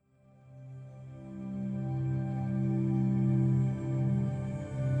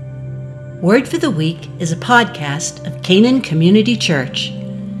Word for the Week is a podcast of Canaan Community Church,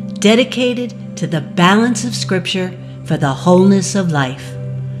 dedicated to the balance of Scripture for the wholeness of life.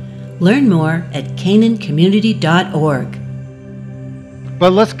 Learn more at canancommunity.org.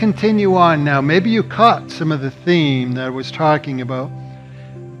 But let's continue on now. Maybe you caught some of the theme that I was talking about.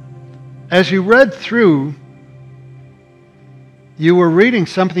 As you read through, you were reading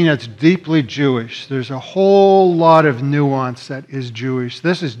something that's deeply Jewish. There's a whole lot of nuance that is Jewish.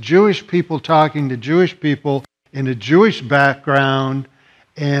 This is Jewish people talking to Jewish people in a Jewish background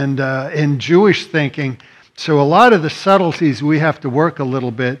and in Jewish thinking. So a lot of the subtleties we have to work a little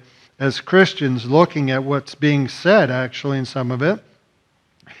bit as Christians looking at what's being said actually in some of it.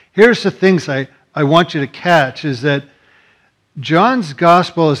 Here's the things I want you to catch is that John's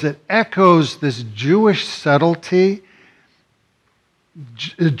gospel is it echoes this Jewish subtlety.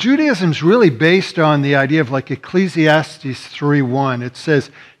 Judaism is really based on the idea of like Ecclesiastes 3:1. It says,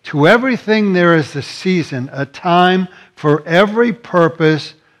 "To everything there is a season, a time for every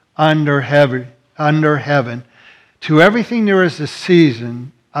purpose under heaven. To everything there is a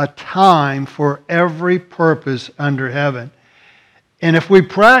season, a time for every purpose under heaven." And if we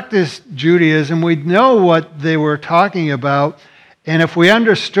practiced Judaism, we'd know what they were talking about. And if we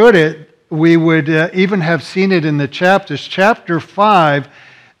understood it, we would even have seen it in the chapters. Chapter 5,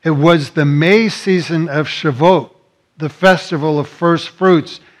 it was the May season of Shavuot, the festival of first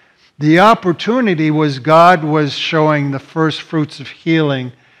fruits. The opportunity was God was showing the first fruits of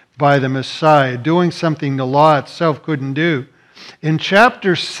healing by the Messiah, doing something the law itself couldn't do. In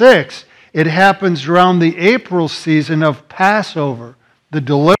chapter 6, it happens around the April season of Passover, the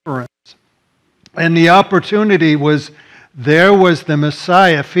deliverance. And the opportunity was there was the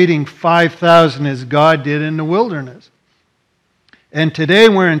Messiah feeding 5,000 as God did in the wilderness. And today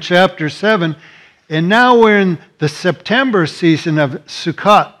we're in chapter 7, and now we're in the September season of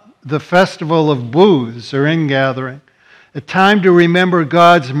Sukkot, the festival of booths or ingathering, a time to remember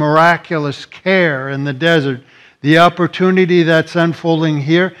God's miraculous care in the desert. The opportunity that's unfolding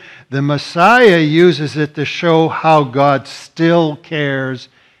here, the Messiah uses it to show how God still cares,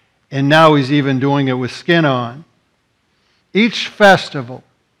 and now he's even doing it with skin on. Each festival,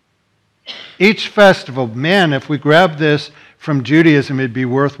 man, if we grab this from Judaism, it'd be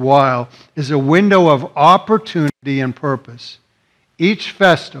worthwhile, is a window of opportunity and purpose. Each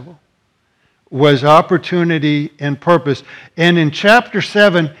festival was opportunity and purpose. And in chapter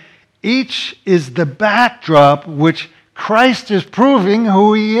 7, each is the backdrop which Christ is proving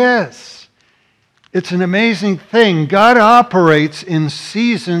who he is. It's an amazing thing. God operates in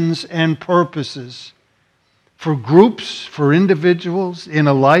seasons and purposes. For groups, for individuals, in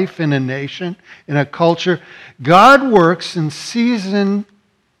a life, in a nation, in a culture. God works in season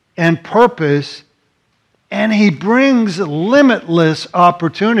and purpose, and he brings limitless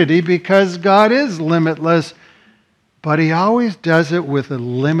opportunity because God is limitless, but he always does it with a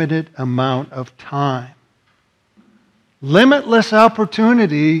limited amount of time. Limitless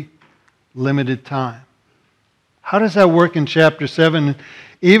opportunity, limited time. How does that work in chapter 7?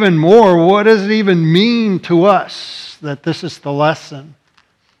 Even more, what does it even mean to us that this is the lesson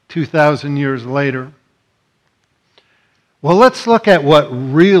 2,000 years later? Well, let's look at what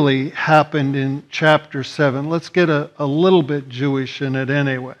really happened in chapter 7. Let's get a little bit Jewish in it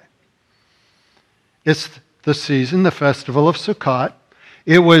anyway. It's the season, the festival of Sukkot.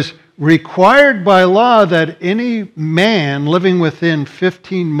 It was required by law that any man living within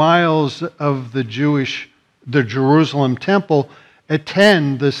 15 miles of the Jerusalem temple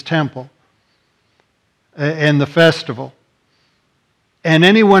attend this temple and the festival. And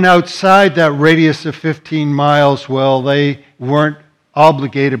anyone outside that radius of 15 miles, well, they weren't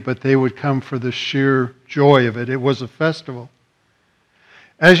obligated, but they would come for the sheer joy of it. It was a festival.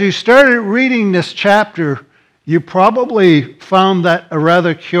 As you started reading this chapter, you probably found that a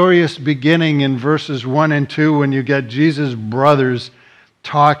rather curious beginning in verses 1 and 2 when you get Jesus' brothers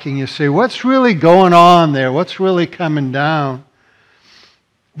talking. You say, what's really going on there? What's really coming down?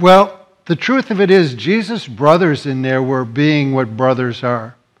 Well, the truth of it is Jesus' brothers in there were being what brothers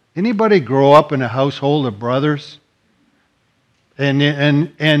are. Anybody grow up in a household of brothers? And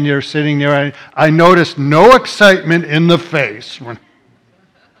you're sitting there, I noticed no excitement in the face.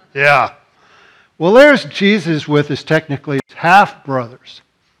 Yeah. Well, there's Jesus with his technically half-brothers.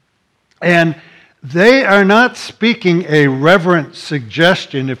 And they are not speaking a reverent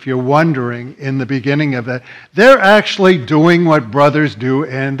suggestion, if you're wondering, in the beginning of that. They're actually doing what brothers do,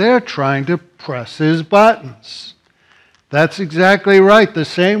 and they're trying to press his buttons. That's exactly right, the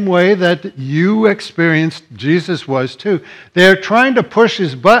same way that you experienced Jesus was too. They're trying to push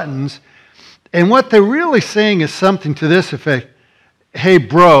his buttons, and what they're really saying is something to this effect. Hey,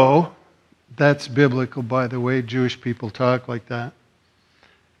 bro, That's biblical, by the way. Jewish people talk like that.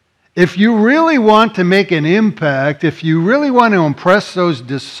 If you really want to make an impact, if you really want to impress those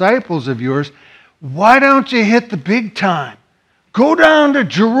disciples of yours, why don't you hit the big time? Go down to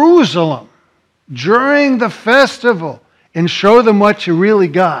Jerusalem during the festival and show them what you really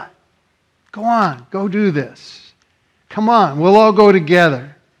got. Go on, go do this. Come on, we'll all go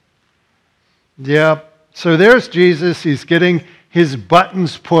together. Yep. So there's Jesus. He's getting his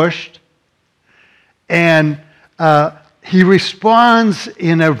buttons pushed. And he responds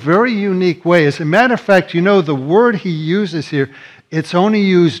in a very unique way. As a matter of fact, you know, the word he uses here, it's only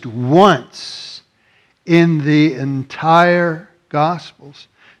used once in the entire Gospels.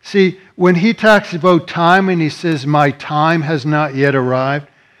 See, when he talks about time and he says, my time has not yet arrived,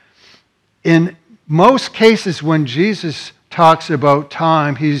 in most cases when Jesus talks about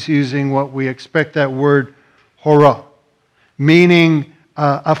time, he's using what we expect that word, hora, meaning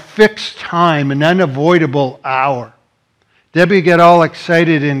a fixed time, an unavoidable hour. Debbie got all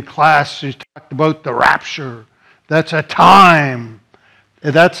excited in class. She talked about the rapture. That's a time.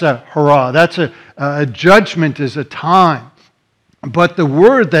 That's a hurrah. That's a judgment is a time. But the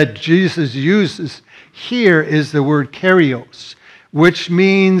word that Jesus uses here is the word kairos, which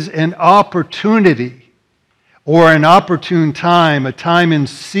means an opportunity or an opportune time, a time in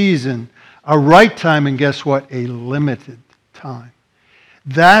season, a right time, and guess what? A limited time.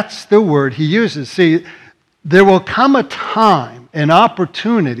 That's the word he uses. See, there will come a time, an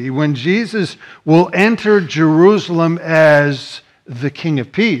opportunity, when Jesus will enter Jerusalem as the King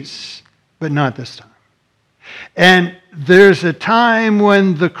of Peace, but not this time. And there's a time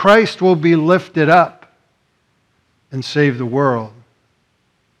when the Christ will be lifted up and save the world.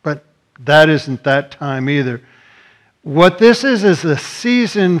 But that isn't that time either. What this is a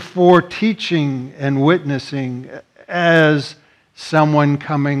season for teaching and witnessing as someone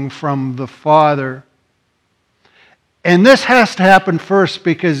coming from the Father. And this has to happen first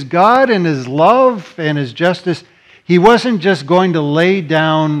because God in His love and His justice, He wasn't just going to lay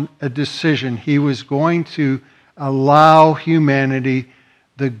down a decision. He was going to allow humanity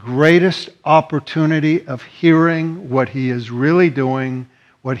the greatest opportunity of hearing what He is really doing,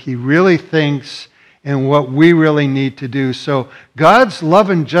 what He really thinks, and what we really need to do. So God's love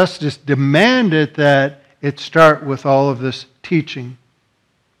and justice demanded that it start with all of this teaching.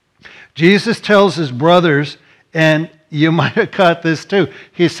 Jesus tells His brothers, and you might have caught this too.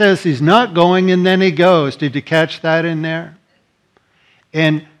 He says He's not going and then He goes. Did you catch that in there?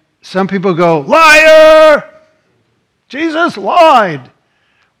 And some people go, liar! Jesus lied.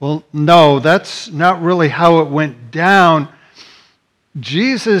 Well, no, that's not really how it went down.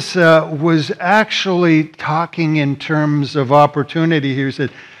 Jesus was actually talking in terms of opportunity. He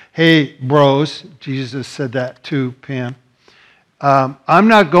said, hey, bros, Jesus said that too, Pam. I'm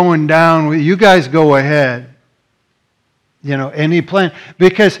not going down. You guys go ahead. You know, any plan.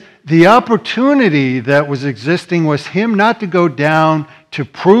 Because the opportunity that was existing was Him not to go down to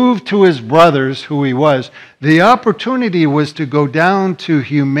prove to His brothers who He was. The opportunity was to go down to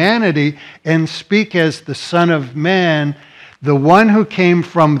humanity and speak as the Son of Man, the one who came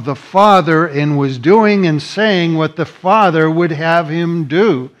from the Father and was doing and saying what the Father would have Him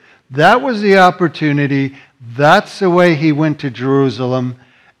do. That was the opportunity. That's the way He went to Jerusalem,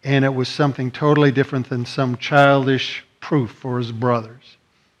 and it was something totally different than some childish proof for His brothers.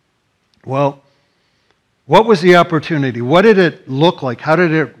 Well, what was the opportunity? What did it look like? How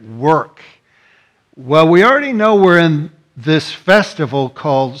did it work? Well, we already know we're in this festival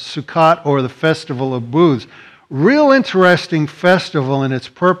called Sukkot, or the Festival of Booths. Real interesting festival in its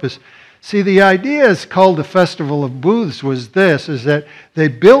purpose. See, the idea is called the Festival of Booths was this, is that they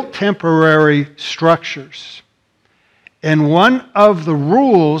built temporary structures. And one of the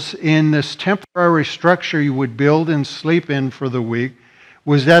rules in this temporary structure you would build and sleep in for the week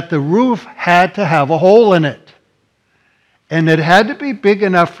was that the roof had to have a hole in it. And it had to be big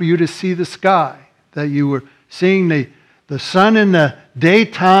enough for you to see the sky, that you were seeing the sun in the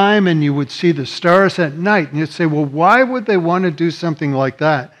daytime and you would see the stars at night. And you'd say, well, why would they want to do something like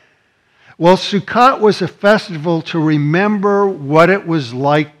that? Well, Sukkot was a festival to remember what it was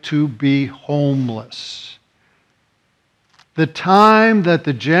like to be homeless. The time that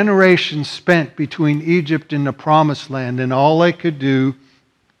the generation spent between Egypt and the Promised Land, and all they could do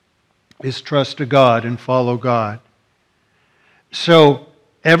is trust to God and follow God. So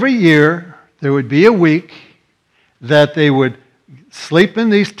every year there would be a week that they would sleep in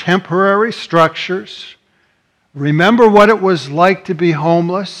these temporary structures, remember what it was like to be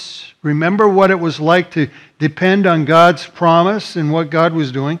homeless, remember what it was like to depend on God's promise and what God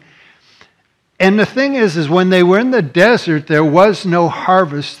was doing. And the thing is when they were in the desert, there was no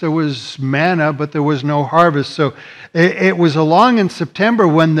harvest. There was manna, but there was no harvest. So it was along in September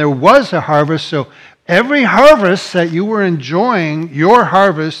when there was a harvest. So every harvest that you were enjoying, your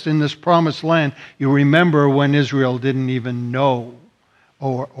harvest in this promised land, you remember when Israel didn't even know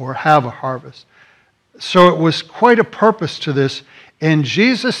or have a harvest. So it was quite a purpose to this. And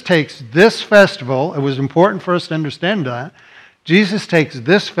Jesus takes this festival, it was important for us to understand that. Jesus takes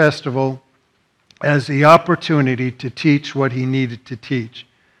this festival as the opportunity to teach what he needed to teach.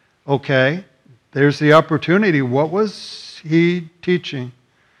 Okay, there's the opportunity. What was he teaching?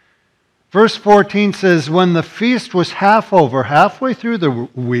 Verse 14 says, when the feast was half over, halfway through the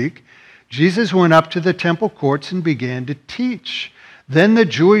week, Jesus went up to the temple courts and began to teach. Then the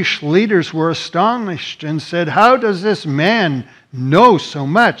Jewish leaders were astonished and said, how does this man know so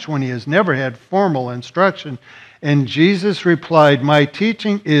much when he has never had formal instruction? And Jesus replied, my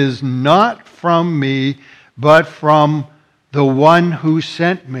teaching is not from me, but from the one who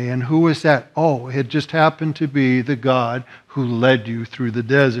sent me. And who was that? Oh, it just happened to be the God who led you through the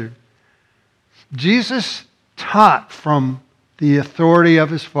desert. Jesus taught from the authority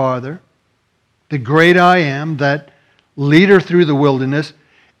of his Father, the great I Am, that leader through the wilderness.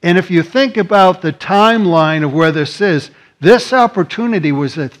 And if you think about the timeline of where this is, this opportunity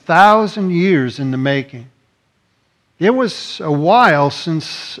was 1,000 years in the making. It was a while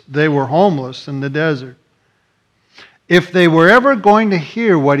since they were homeless in the desert. If they were ever going to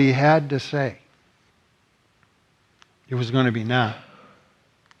hear what he had to say, it was going to be now.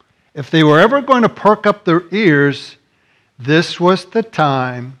 If they were ever going to perk up their ears, this was the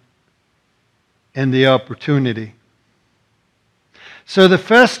time and the opportunity. So the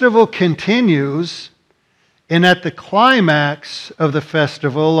festival continues, and at the climax of the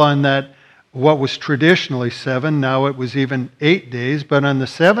festival on that what was traditionally 7, now it was even 8 days, but on the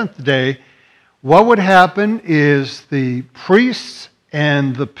 7th day, what would happen is the priests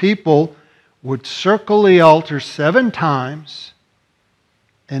and the people would circle the altar 7 times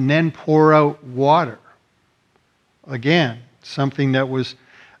and then pour out water. Again, something that was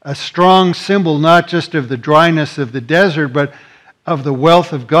a strong symbol not just of the dryness of the desert, but of the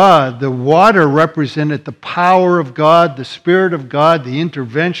wealth of God. The water represented the power of God, the Spirit of God, the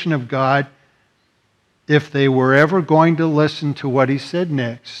intervention of God. If they were ever going to listen to what he said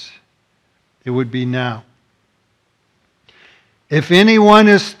next, it would be now. If anyone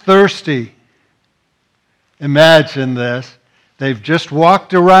is thirsty, imagine this. They've just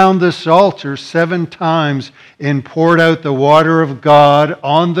walked around this altar 7 times and poured out the water of God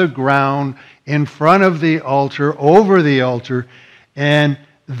on the ground, in front of the altar, over the altar. And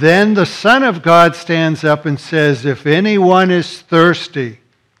then the Son of God stands up and says, if anyone is thirsty,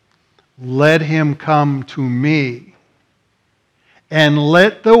 let him come to me, and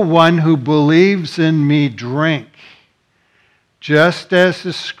let the one who believes in me drink. Just as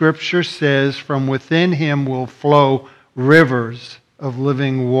the Scripture says, from within him will flow rivers of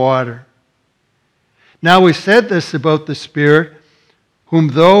living water. Now we said this about the Spirit, whom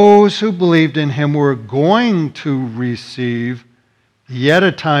those who believed in him were going to receive, yet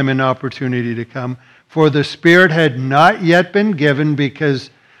a time and opportunity to come. For the Spirit had not yet been given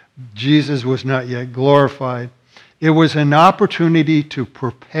because Jesus was not yet glorified. It was an opportunity to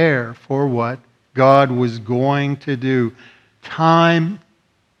prepare for what God was going to do. Time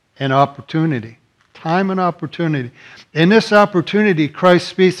and opportunity. Time and opportunity. In this opportunity, Christ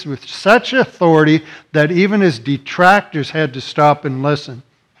speaks with such authority that even his detractors had to stop and listen.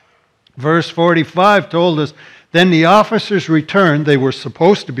 Verse 45 told us, then the officers returned, they were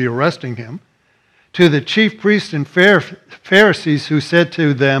supposed to be arresting him, to the chief priests and Pharisees, who said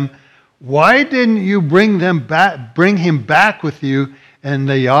to them, why didn't you bring him back with you? And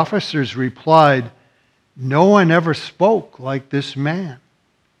the officers replied, no one ever spoke like this man.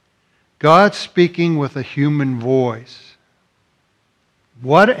 God speaking with a human voice.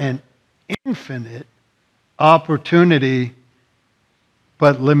 What an infinite opportunity,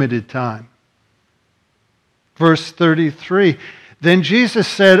 but limited time. Verse 33, then Jesus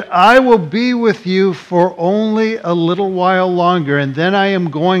said, I will be with you for only a little while longer, and then I am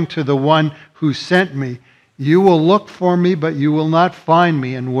going to the one who sent me. You will look for me, but you will not find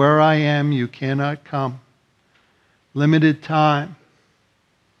me, and where I am, you cannot come. Limited time.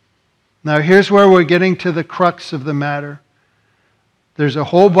 Now here's where we're getting to the crux of the matter. There's a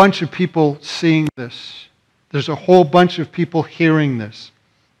whole bunch of people seeing this. There's a whole bunch of people hearing this.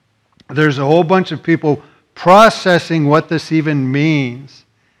 There's a whole bunch of people processing what this even means.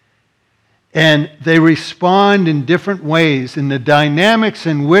 And they respond in different ways. And the dynamics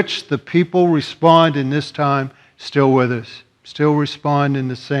in which the people respond in this time, still with us. Still respond in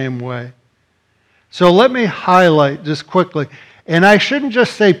the same way. So let me highlight just quickly. And I shouldn't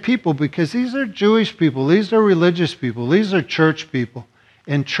just say people, because these are Jewish people, these are religious people, these are church people.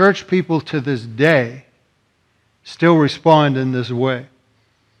 And church people to this day still respond in this way.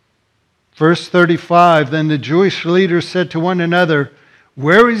 Verse 35, then the Jewish leaders said to one another,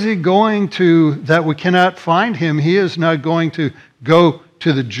 where is he going to that we cannot find him? He is not going to go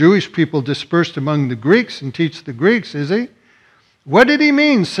to the Jewish people dispersed among the Greeks and teach the Greeks, is he? What did he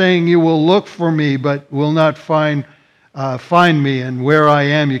mean, saying, you will look for me, but will not find me, and where I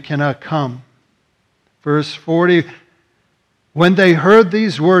am you cannot come? Verse 40, when they heard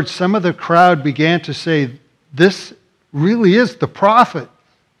these words, some of the crowd began to say, this really is the prophet.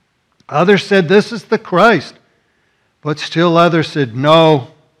 Others said, this is the Christ. But still others said, no,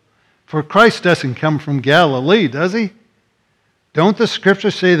 for Christ doesn't come from Galilee, does he? Don't the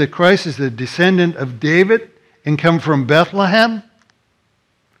scriptures say that Christ is the descendant of David and come from Bethlehem?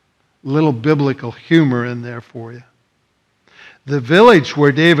 Little biblical humor in there for you. The village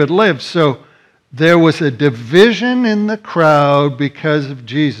where David lived, so there was a division in the crowd because of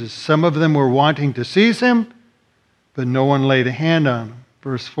Jesus. Some of them were wanting to seize him, but no one laid a hand on him.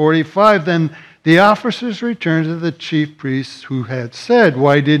 Verse 45, then the officers returned to the chief priests who had said,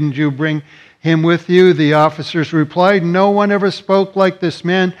 why didn't you bring him with you? The officers replied, no one ever spoke like this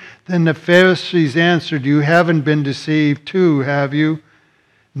man. Then the Pharisees answered, you haven't been deceived too, have you?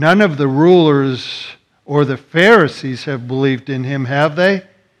 None of the rulers or the Pharisees have believed in him, have they?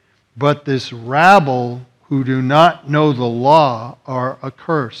 But this rabble who do not know the law are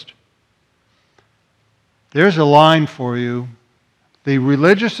accursed. There's a line for you. The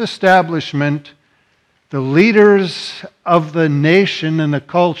religious establishment, the leaders of the nation and the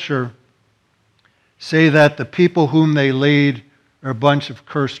culture say that the people whom they lead are a bunch of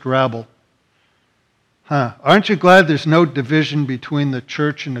cursed rabble. Aren't you glad there's no division between the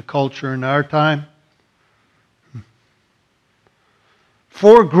church and the culture in our time?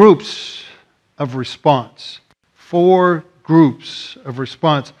 4 groups of response. 4 groups of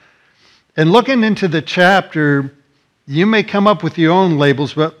response. And looking into the chapter, you may come up with your own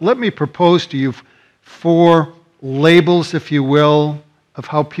labels, but let me propose to you 4 labels, if you will, of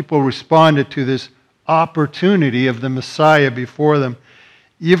how people responded to this opportunity of the Messiah before them.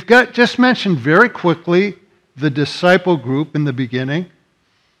 You've got just mentioned very quickly the disciple group in the beginning.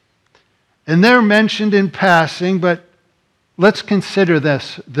 And they're mentioned in passing, but let's consider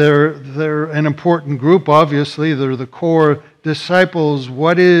this. They're an important group, obviously. They're the core disciples.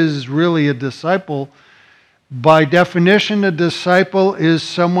 What is really a disciple? By definition, a disciple is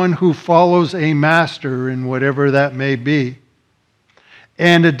someone who follows a master in whatever that may be.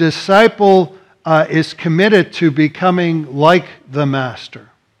 And a disciple is committed to becoming like the master.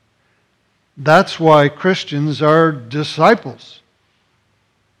 That's why Christians are disciples.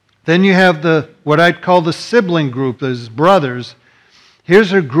 Then you have what I'd call the sibling group, those brothers.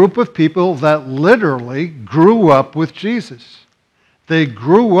 Here's a group of people that literally grew up with Jesus. They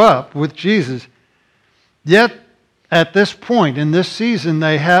grew up with Jesus. Yet, at this point, in this season,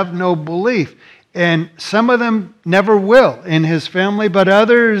 they have no belief. And some of them never will in his family, but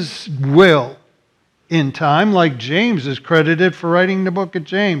others will in time, like James is credited for writing the book of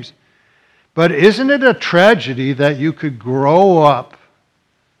James. But isn't it a tragedy that you could grow up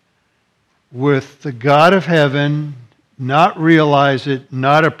with the God of heaven, not realize it,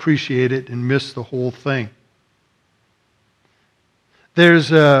 not appreciate it, and miss the whole thing? There's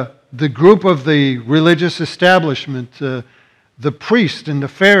the group of the religious establishment, the priests and the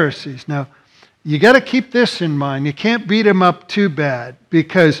Pharisees. Now, you got to keep this in mind. You can't beat them up too bad,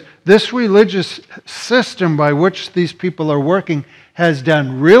 because this religious system by which these people are working has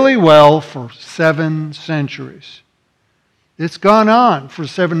done really well for 7 centuries. It's gone on for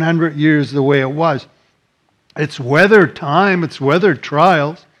 700 years the way it was. It's weathered time, it's weathered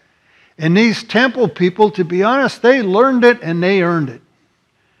trials. And these temple people, to be honest, they learned it and they earned it.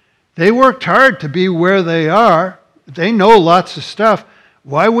 They worked hard to be where they are. They know lots of stuff.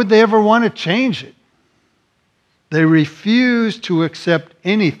 Why would they ever want to change it? They refuse to accept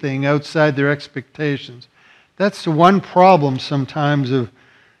anything outside their expectations. That's the one problem sometimes of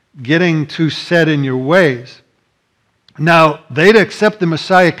getting too set in your ways. Now, they'd accept the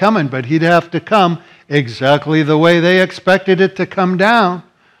Messiah coming, but he'd have to come exactly the way they expected it to come down,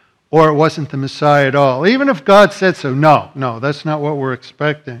 or it wasn't the Messiah at all. Even if God said so, no, that's not what we're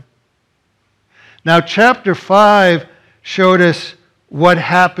expecting. Now, chapter 5 showed us what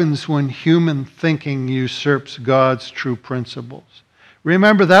happens when human thinking usurps God's true principles.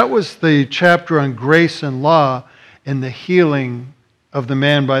 Remember, that was the chapter on grace and law and the healing of the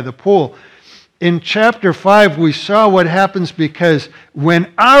man by the pool. In chapter 5, we saw what happens because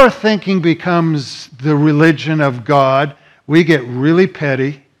when our thinking becomes the religion of God, we get really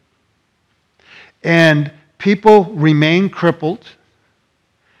petty, and people remain crippled,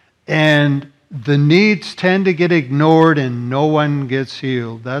 and the needs tend to get ignored, and no one gets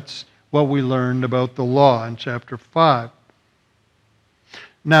healed. That's what we learned about the law in chapter 5.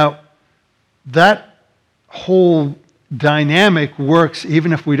 Now, that whole dynamic works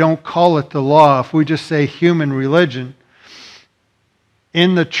even if we don't call it the law, if we just say human religion.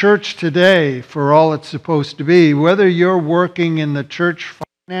 In the church today, for all it's supposed to be, whether you're working in the church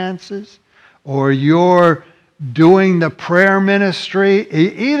finances or you're doing the prayer ministry,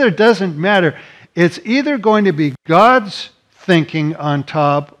 it either doesn't matter. It's either going to be God's thinking on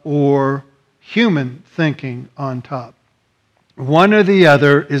top or human thinking on top. One or the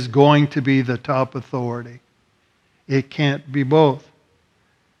other is going to be the top authority. It can't be both.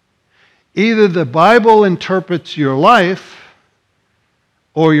 Either the Bible interprets your life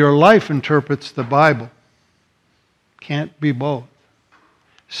or your life interprets the Bible. Can't be both.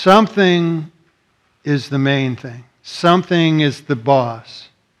 Something is the main thing. Something is the boss.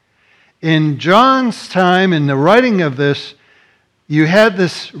 In John's time, in the writing of this, you had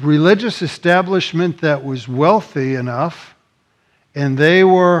this religious establishment that was wealthy enough, and they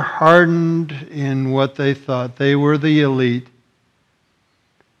were hardened in what they thought. They were the elite,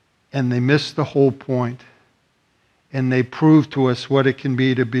 and they missed the whole point. And they proved to us what it can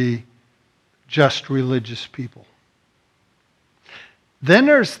be to be just religious people. Then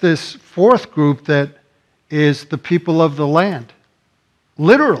there's this fourth group that is the people of the land.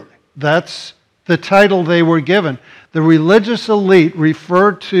 Literally, that's the title they were given. The religious elite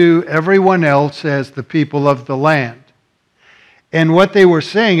referred to everyone else as the people of the land. And what they were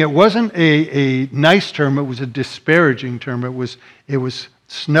saying, it wasn't a nice term, it was a disparaging term. It was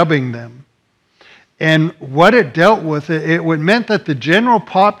snubbing them. And what it dealt with, it meant that the general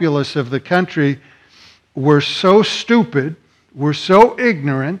populace of the country were so stupid, were so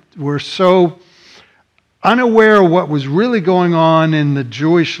ignorant, were so unaware of what was really going on in the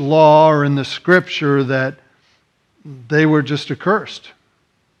Jewish law or in the scripture that they were just accursed.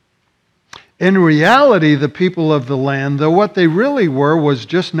 In reality, the people of the land, though what they really were was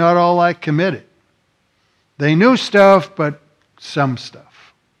just not all that committed. They knew stuff, but some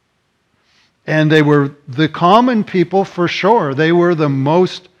stuff. And they were the common people for sure. They were the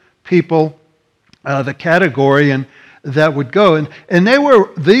most people, the category, and that would go. And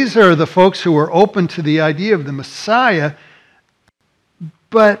these are the folks who were open to the idea of the Messiah,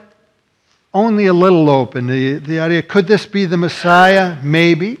 but only a little open. The idea, could this be the Messiah?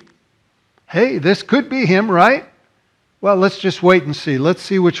 Maybe. Hey, this could be him, right? Well, let's just wait and see. Let's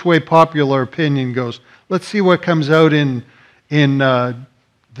see which way popular opinion goes. Let's see what comes out in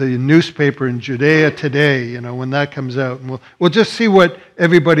the newspaper in Judea Today, when that comes out. And we'll just see what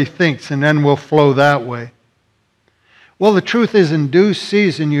everybody thinks, and then we'll flow that way. Well, the truth is, in due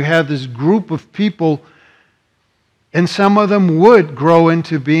season, you have this group of people, and some of them would grow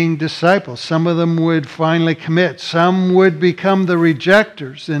into being disciples. Some of them would finally commit. Some would become the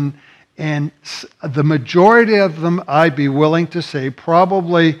rejectors. And the majority of them, I'd be willing to say,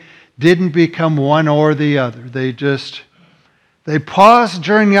 probably didn't become one or the other. They paused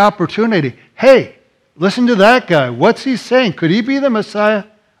during the opportunity. Hey, listen to that guy. What's he saying? Could he be the Messiah?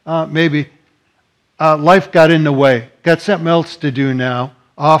 Maybe. Life got in the way. Got something else to do now.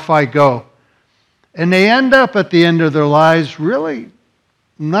 Off I go. And they end up at the end of their lives really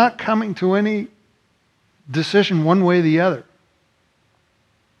not coming to any decision one way or the other.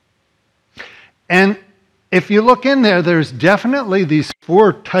 And if you look in there, there's definitely these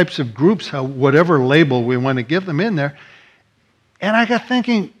four types of groups, whatever label we want to give them in there. And I got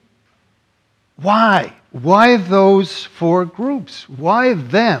thinking, why? Why those four groups? Why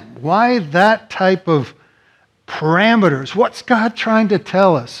them? Why that type of parameters? What's God trying to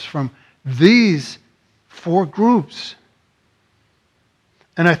tell us from these four groups?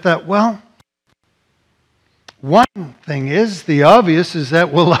 And I thought, well, one thing is, the obvious is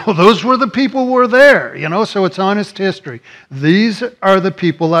that, well, those were the people who were there, so it's honest history. These are the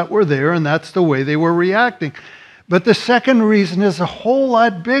people that were there, and that's the way they were reacting. But the second reason is a whole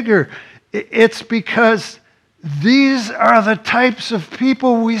lot bigger. It's because these are the types of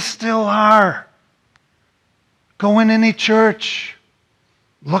people we still are. Go in any church,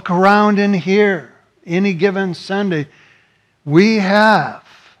 look around in here, any given Sunday. We have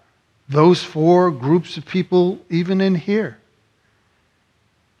those four groups of people even in here.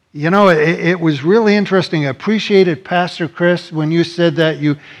 It was really interesting. I appreciated Pastor Chris when you said that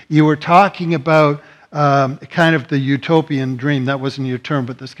you were talking about kind of the utopian dream. That wasn't your term,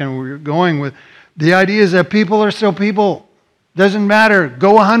 but that's kind of where you're going with. The idea is that people are still people. Doesn't matter.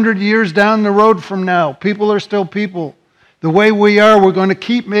 Go 100 years down the road from now. People are still people. The way we are, we're going to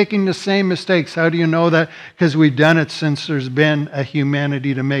keep making the same mistakes. How do you know that? Because we've done it since there's been a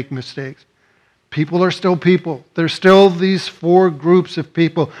humanity to make mistakes. People are still people. There's still these four groups of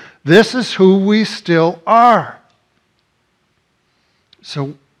people. This is who we still are.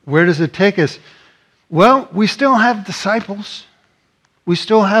 So where does it take us? Well, we still have disciples. We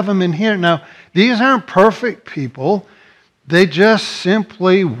still have them in here. Now, these aren't perfect people. They just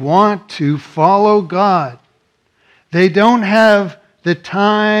simply want to follow God. They don't have the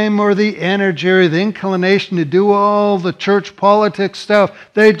time or the energy or the inclination to do all the church politics stuff.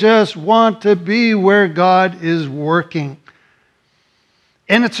 They just want to be where God is working.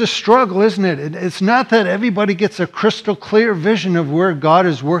 And it's a struggle, isn't it? It's not that everybody gets a crystal clear vision of where God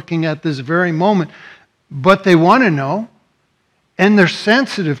is working at this very moment, but they want to know, and they're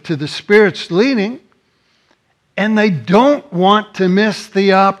sensitive to the Spirit's leading, and they don't want to miss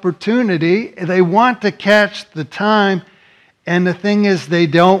the opportunity. They want to catch the time. And the thing is, they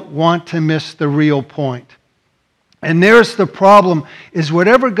don't want to miss the real point. And there's the problem, is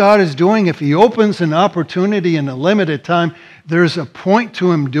whatever God is doing, if He opens an opportunity in a limited time, there's a point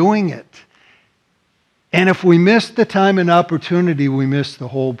to Him doing it. And if we miss the time and opportunity, we miss the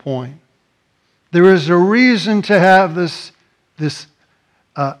whole point. There is a reason to have this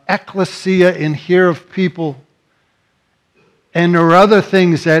ecclesia in here of people. And there are other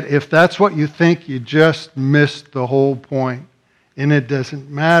things that if that's what you think, you just missed the whole point. And it doesn't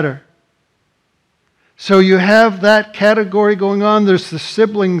matter. So you have that category going on. There's the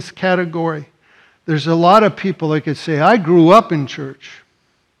siblings category. There's a lot of people that could say, I grew up in church.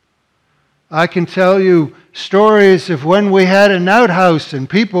 I can tell you stories of when we had an outhouse and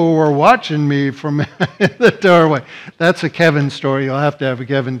people were watching me from the doorway. That's a Kevin story. You'll have to have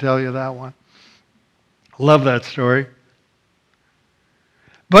Kevin tell you that one. Love that story.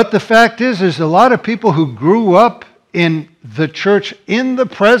 But the fact is, there's a lot of people who grew up in the church in the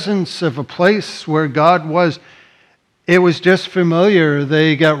presence of a place where God was. It was just familiar.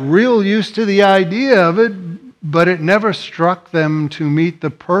 They got real used to the idea of it, but it never struck them to meet the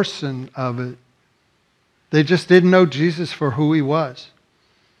person of it. They just didn't know Jesus for who He was.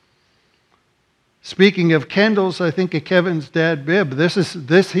 Speaking of Kendall's, I think of Kevin's dad, Bib.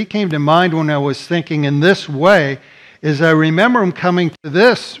 He came to mind when I was thinking in this way, is I remember him coming to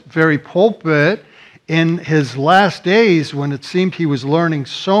this very pulpit in his last days when it seemed he was learning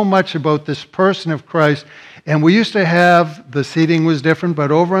so much about this person of Christ. And we used to have, the seating was different,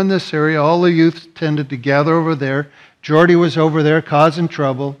 but over in this area, all the youth tended to gather over there. Jordy was over there causing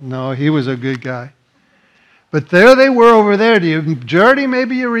trouble. No, he was a good guy. But there they were over there. Jordy,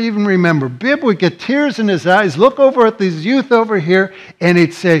 maybe you even remember. Bib would get tears in his eyes, look over at these youth over here, and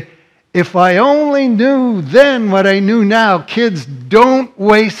he'd say, if I only knew then what I knew now, kids, don't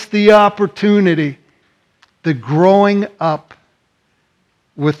waste the opportunity. The growing up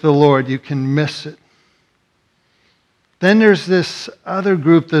with the Lord, you can miss it. Then there's this other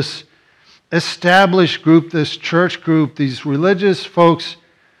group, this established group, this church group, these religious folks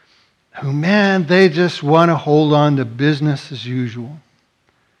who, man, they just want to hold on to business as usual.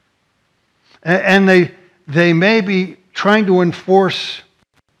 And they may be trying to enforce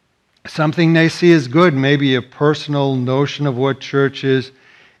something they see as good, maybe a personal notion of what church is,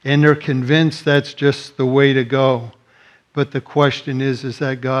 and they're convinced that's just the way to go. But the question is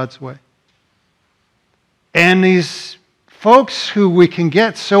that God's way? And these folks who we can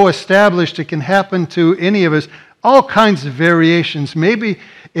get so established, it can happen to any of us, all kinds of variations. Maybe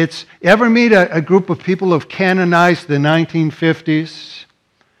it's, ever meet a group of people who have canonized the 1950s?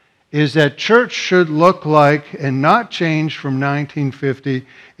 Is that church should look like and not change from 1950,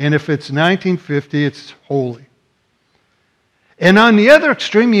 and if it's 1950, it's holy. And on the other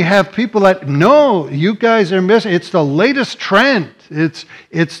extreme, you have people that, no, you guys are missing. It's the latest trend. It's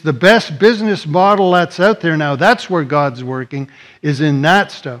the best business model that's out there now. That's where God's working, is in that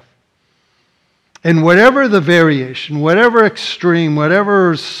stuff. And whatever the variation, whatever extreme,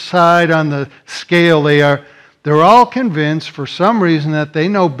 whatever side on the scale they are, they're all convinced for some reason that they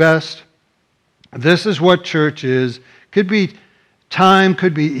know best. This is what church is. Could be time,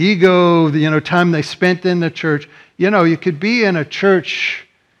 could be ego, time they spent in the church. You could be in a church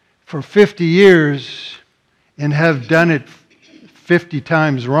for 50 years and have done it 50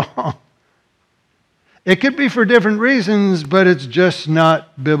 times wrong. It could be for different reasons, but it's just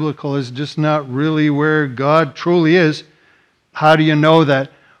not biblical. It's just not really where God truly is. How do you know that?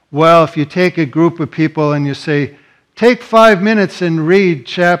 Well, if you take a group of people and you say, take 5 minutes and read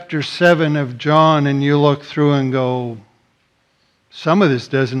chapter 7 of John, and you look through and go, some of this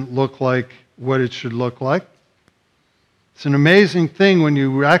doesn't look like what it should look like. It's an amazing thing when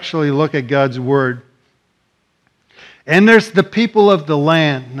you actually look at God's Word. And there's the people of the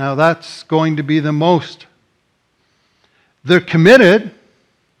land. Now that's going to be the most. They're committed,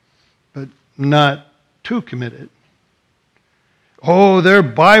 but not too committed. Oh, they're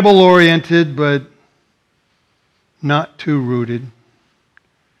Bible-oriented, but not too rooted.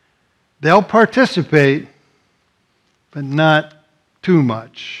 They'll participate, but not too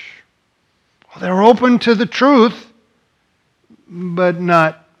much. They're open to the truth, but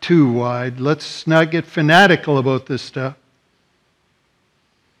not too wide. Let's not get fanatical about this stuff.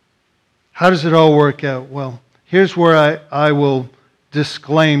 How does it all work out? Well, here's where I will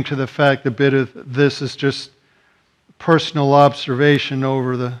disclaim to the fact a bit of this is just personal observation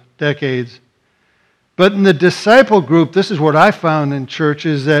over the decades. But in the disciple group, this is what I found in church,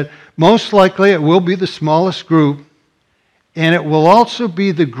 is that most likely it will be the smallest group, and it will also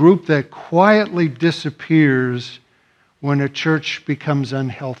be the group that quietly disappears when a church becomes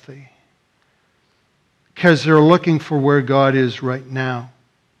unhealthy, because they're looking for where God is right now.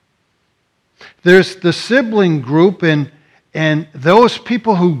 There's the sibling group and those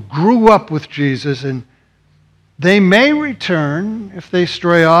people who grew up with Jesus, and they may return if they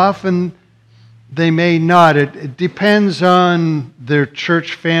stray off, and they may not. It depends on their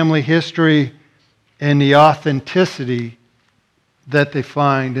church family history and the authenticity that they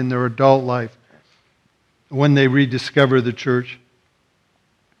find in their adult life when they rediscover the church.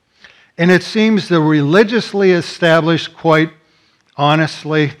 And it seems the religiously established, quite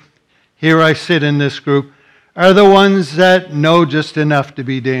honestly, here I sit in this group, are the ones that know just enough to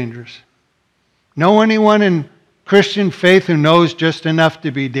be dangerous. Know anyone in Christian faith who knows just enough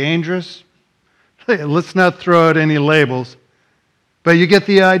to be dangerous? Let's not throw out any labels. But you get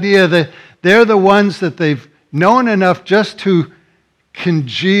the idea that they're the ones that they've known enough just to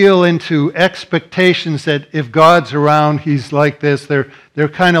congeal into expectations that if God's around, He's like this. They're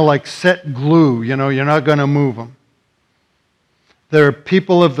kind of like set glue. You know, you're not going to move them. They're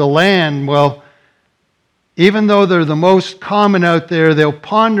people of the land. Well, even though they're the most common out there, they'll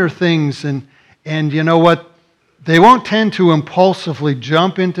ponder things, and you know what? They won't tend to impulsively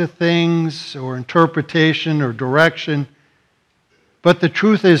jump into things or interpretation or direction. But the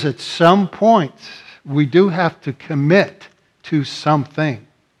truth is, at some point, we do have to commit to something.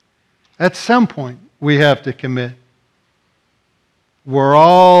 At some point, we have to commit. We're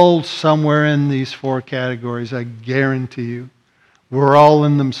all somewhere in these four categories, I guarantee you. We're all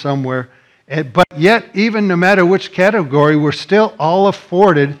in them somewhere. But yet, even no matter which category, we're still all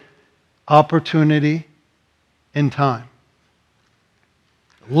afforded opportunity and time.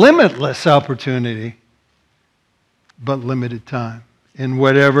 Limitless opportunity, but limited time in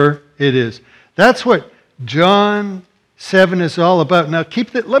whatever it is. That's what John 7 is all about. Now,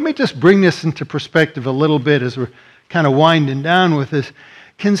 let me just bring this into perspective a little bit as we're kind of winding down with this.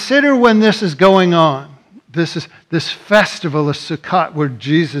 Consider when this is going on. This festival of Sukkot where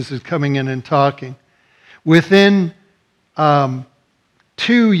Jesus is coming in and talking. Within 2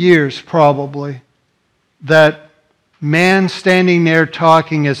 years, probably, that man standing there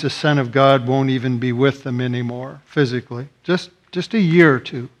talking as the Son of God won't even be with them anymore physically. Just a year or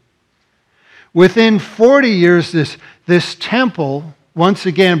two. Within 40 years, this temple, once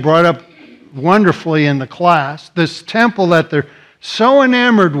again brought up wonderfully in the class, this temple that they're so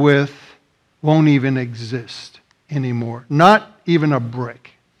enamored with won't even exist anymore. Not even a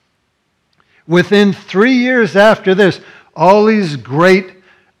brick. Within 3 years after this, all these great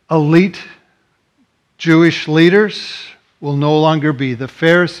elite Jewish leaders will no longer be. The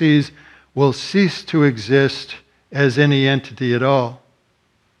Pharisees will cease to exist as any entity at all.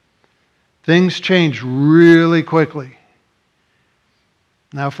 Things change really quickly.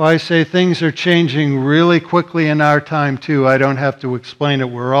 Now, if I say things are changing really quickly in our time too, I don't have to explain it.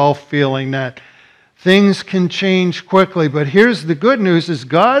 We're all feeling that. Things can change quickly, but here's the good news is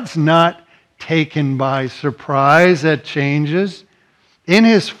God's not taken by surprise at changes. In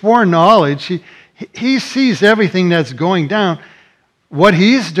His foreknowledge, He sees everything that's going down. What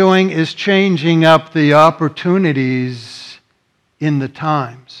He's doing is changing up the opportunities in the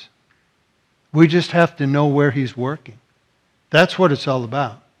times. We just have to know where He's working. That's what it's all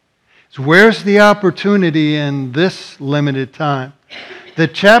about. So where's the opportunity in this limited time? The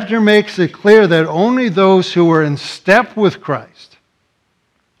chapter makes it clear that only those who are in step with Christ,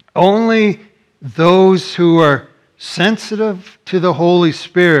 only those who are sensitive to the Holy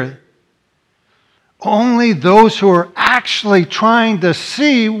Spirit, only those who are actually trying to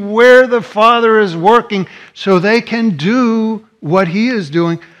see where the Father is working so they can do what He is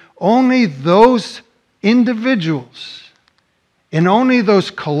doing, only those individuals and only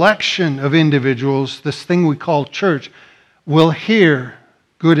those collection of individuals, this thing we call church, will hear,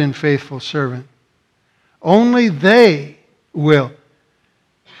 good and faithful servant. Only they will.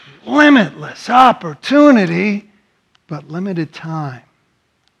 Limitless opportunity, but limited time.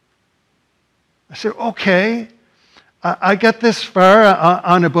 I said, okay. I got this far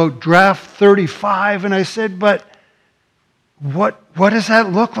on about draft 35, and I said, but what does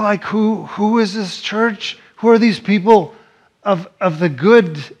that look like? Who is this church? Who are these people of the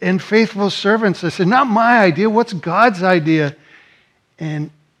good and faithful servants? I said, not my idea. What's God's idea?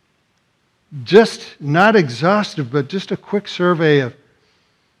 And just not exhaustive, but just a quick survey of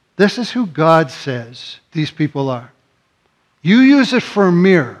this is who God says these people are. You use it for a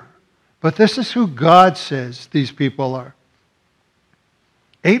mirror. But this is who God says these people are.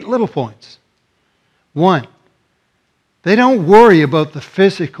 8 little points. 1, they don't worry about the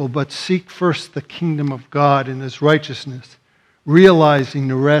physical, but seek first the kingdom of God and His righteousness, realizing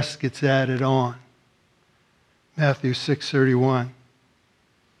the rest gets added on. Matthew 6:31.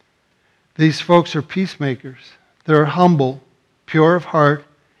 These folks are peacemakers. They're humble, pure of heart,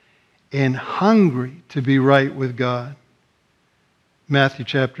 and hungry to be right with God. Matthew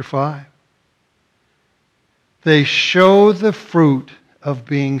chapter 5. They show the fruit of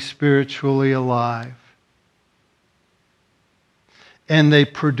being spiritually alive. And they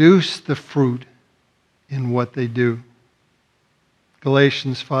produce the fruit in what they do.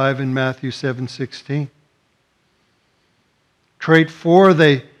 Galatians 5 and Matthew 7:16. Trait 4,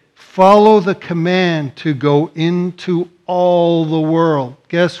 they follow the command to go into all the world.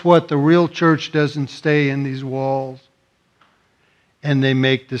 Guess what? The real church doesn't stay in these walls. And they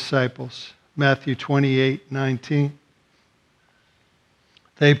make disciples. Matthew 28:19.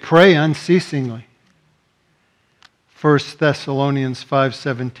 They pray unceasingly. 1 Thessalonians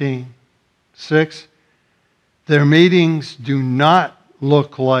 5:17. 6. Their meetings do not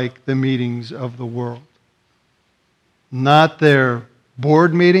look like the meetings of the world. Not their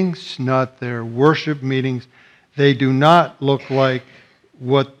board meetings, not their worship meetings. They do not look like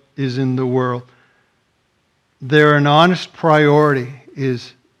what is in the world. Their honest priority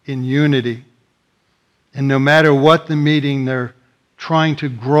is in unity. And no matter what the meeting, they're trying to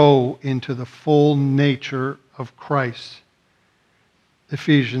grow into the full nature of Christ.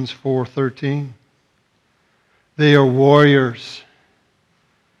 Ephesians 4:13. They are warriors.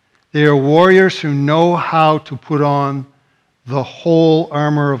 They are warriors who know how to put on the whole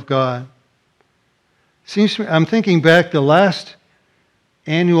armor of God. Seems to me, I'm thinking back the last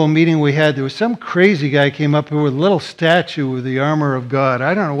annual meeting we had, there was some crazy guy came up here with a little statue with the armor of God.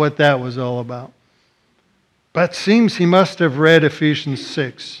 I don't know what that was all about. But it seems he must have read Ephesians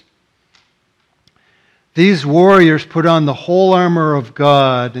 6. These warriors put on the whole armor of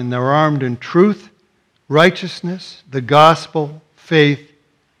God, and they're armed in truth, righteousness, the gospel, faith,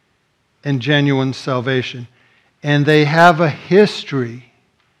 and genuine salvation. And they have a history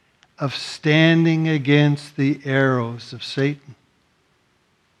of standing against the arrows of Satan.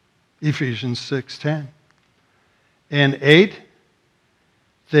 Ephesians 6:10. And 8,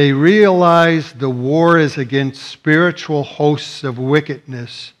 they realize the war is against spiritual hosts of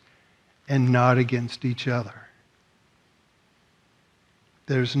wickedness and not against each other.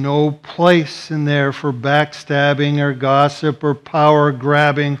 There's no place in there for backstabbing or gossip or power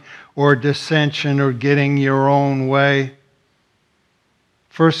grabbing or dissension or getting your own way.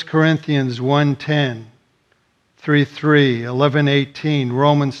 1 Corinthians 1:10. 3:3, 11:18,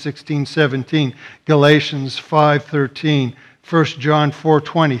 Romans 16:17, Galatians 5:13, 1 John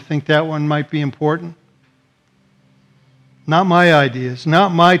 4:20. Think that one might be important? Not my ideas,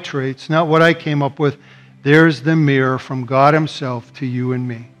 not my traits, not what I came up with. There's the mirror from God Himself to you and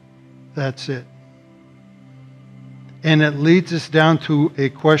me. That's it. And it leads us down to a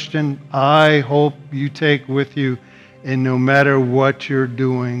question I hope you take with you, and no matter what you're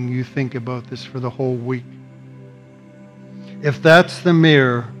doing, you think about this for the whole week. If that's the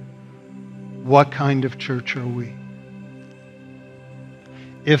mirror, what kind of church are we?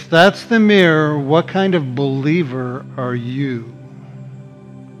 If that's the mirror, what kind of believer are you?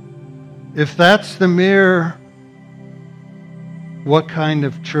 If that's the mirror, what kind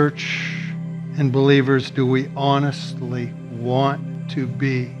of church and believers do we honestly want to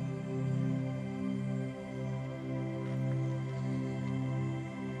be?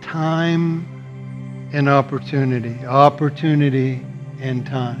 Time and opportunity. Opportunity and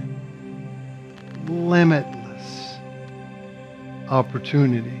time. Limitless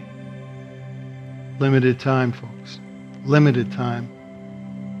opportunity. Limited time, folks. Limited time.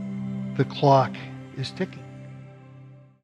 The clock is ticking.